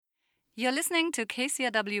You're listening to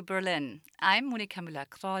KCRW Berlin. I'm Monika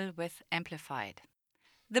Müller-Kroll with Amplified.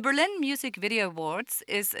 The Berlin Music Video Awards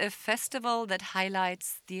is a festival that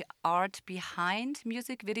highlights the art behind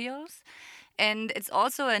music videos, and it's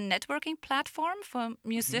also a networking platform for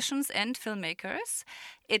musicians and filmmakers.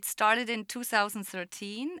 It started in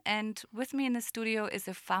 2013, and with me in the studio is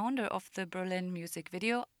the founder of the Berlin Music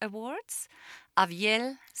Video Awards,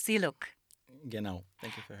 Aviel Siluk. Genau.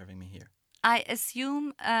 Thank you for having me here. I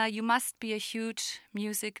assume you must be a huge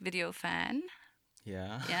music video fan.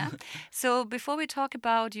 Yeah. Yeah. So before we talk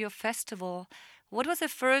about your festival, what was the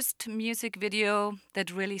first music video that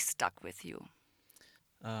really stuck with you?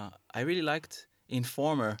 I really liked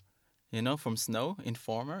Informer, from Snow,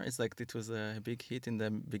 Informer. It's like it was a big hit in the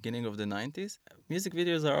beginning of the 90s. Music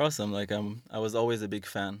videos are awesome. I was always a big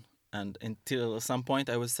fan. And until some point,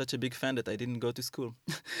 I was such a big fan that I didn't go to school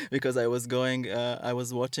because I was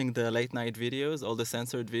watching the late night videos, all the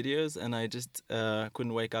censored videos, and I just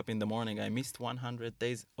couldn't wake up in the morning. I missed 100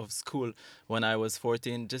 days of school when I was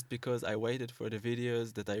 14 just because I waited for the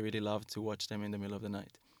videos that I really loved to watch them in the middle of the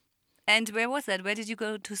night. And where was that? Where did you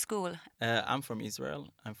go to school? I'm from Israel.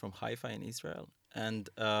 I'm from Haifa in Israel. And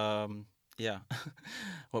yeah,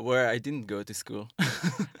 where I didn't go to school.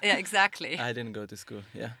 Yeah, exactly. I didn't go to school,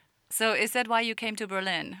 yeah. So is that why you came to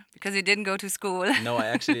Berlin? Because you didn't go to school? No,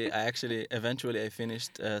 eventually I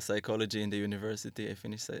finished psychology in the university. I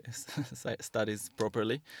finished studies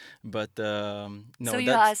properly, but no. So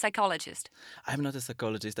you are a psychologist? I'm not a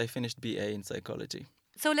psychologist. I finished BA in psychology.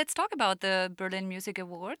 So let's talk about the Berlin Music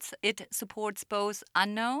Awards. It supports both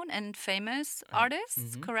unknown and famous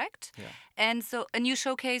artists, correct? Yeah. And you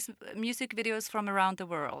showcase music videos from around the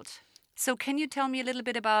world. So can you tell me a little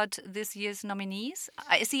bit about this year's nominees?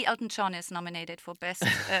 I see Elton John is nominated for best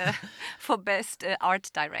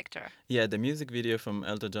art director. Yeah, the music video from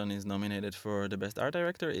Elton John is nominated for the best art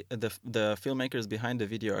director. The filmmakers behind the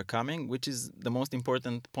video are coming, which is the most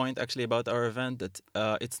important point actually about our event. That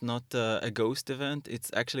it's not a ghost event.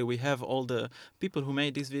 It's actually we have all the people who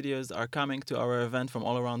made these videos are coming to our event from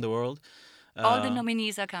all around the world. All the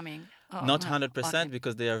nominees are coming. Not 100%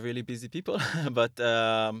 because they are really busy people, but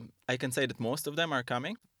I can say that most of them are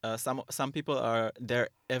coming. Some people are there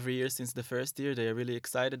every year since the first year. They are really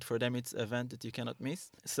excited. For them, it's an event that you cannot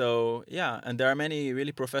miss. So yeah, and there are many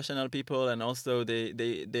really professional people, and also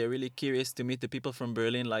they're really curious to meet the people from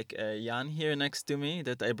Berlin, like Jan here next to me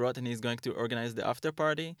that I brought, and he's going to organize the after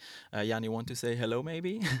party. Jan, you want to say hello,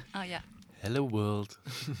 maybe? Oh yeah. Hello world.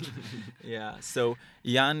 Yeah, so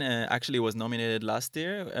Jan actually was nominated last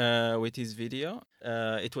year with his video.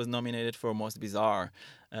 It was nominated for Most Bizarre,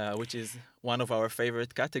 which is one of our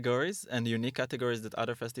favorite categories and unique categories that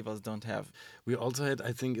other festivals don't have. We also had,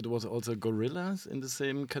 I think it was also Gorillaz in the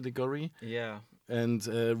same category. Yeah. And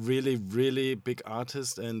really, really big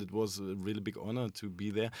artist, and it was a really big honor to be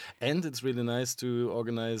there. And it's really nice to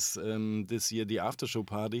organize this year the after show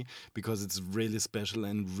party because it's really special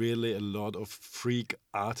and really a lot of freak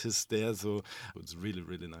artists there. So it's really,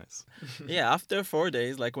 really nice. Yeah, after 4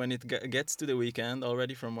 days, like when it gets to the weekend,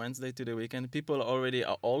 already from Wednesday to the weekend, people already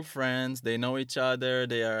are all friends. They know each other.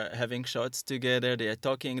 They are having shots together. They are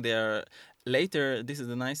talking. They are. Later, this is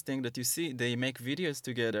the nice thing that you see, they make videos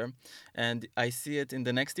together, and I see it in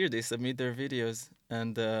the next year, they submit their videos,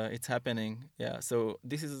 and it's happening. Yeah, so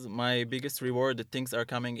this is my biggest reward, that things are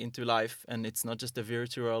coming into life, and it's not just a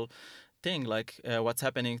virtual thing, like what's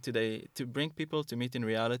happening today, to bring people to meet in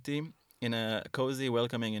reality in a cozy,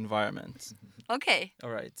 welcoming environment. Okay. All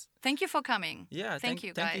right. Thank you for coming. Yeah, thank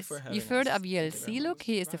you, guys. Thank you for having You've heard us. Aviel Siluk.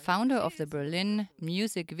 He is the founder of the Berlin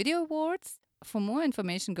Music Video Awards. For more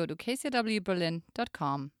information, go to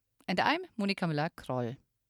kcrwberlin.com. And I'm Monika Müller-Kroll.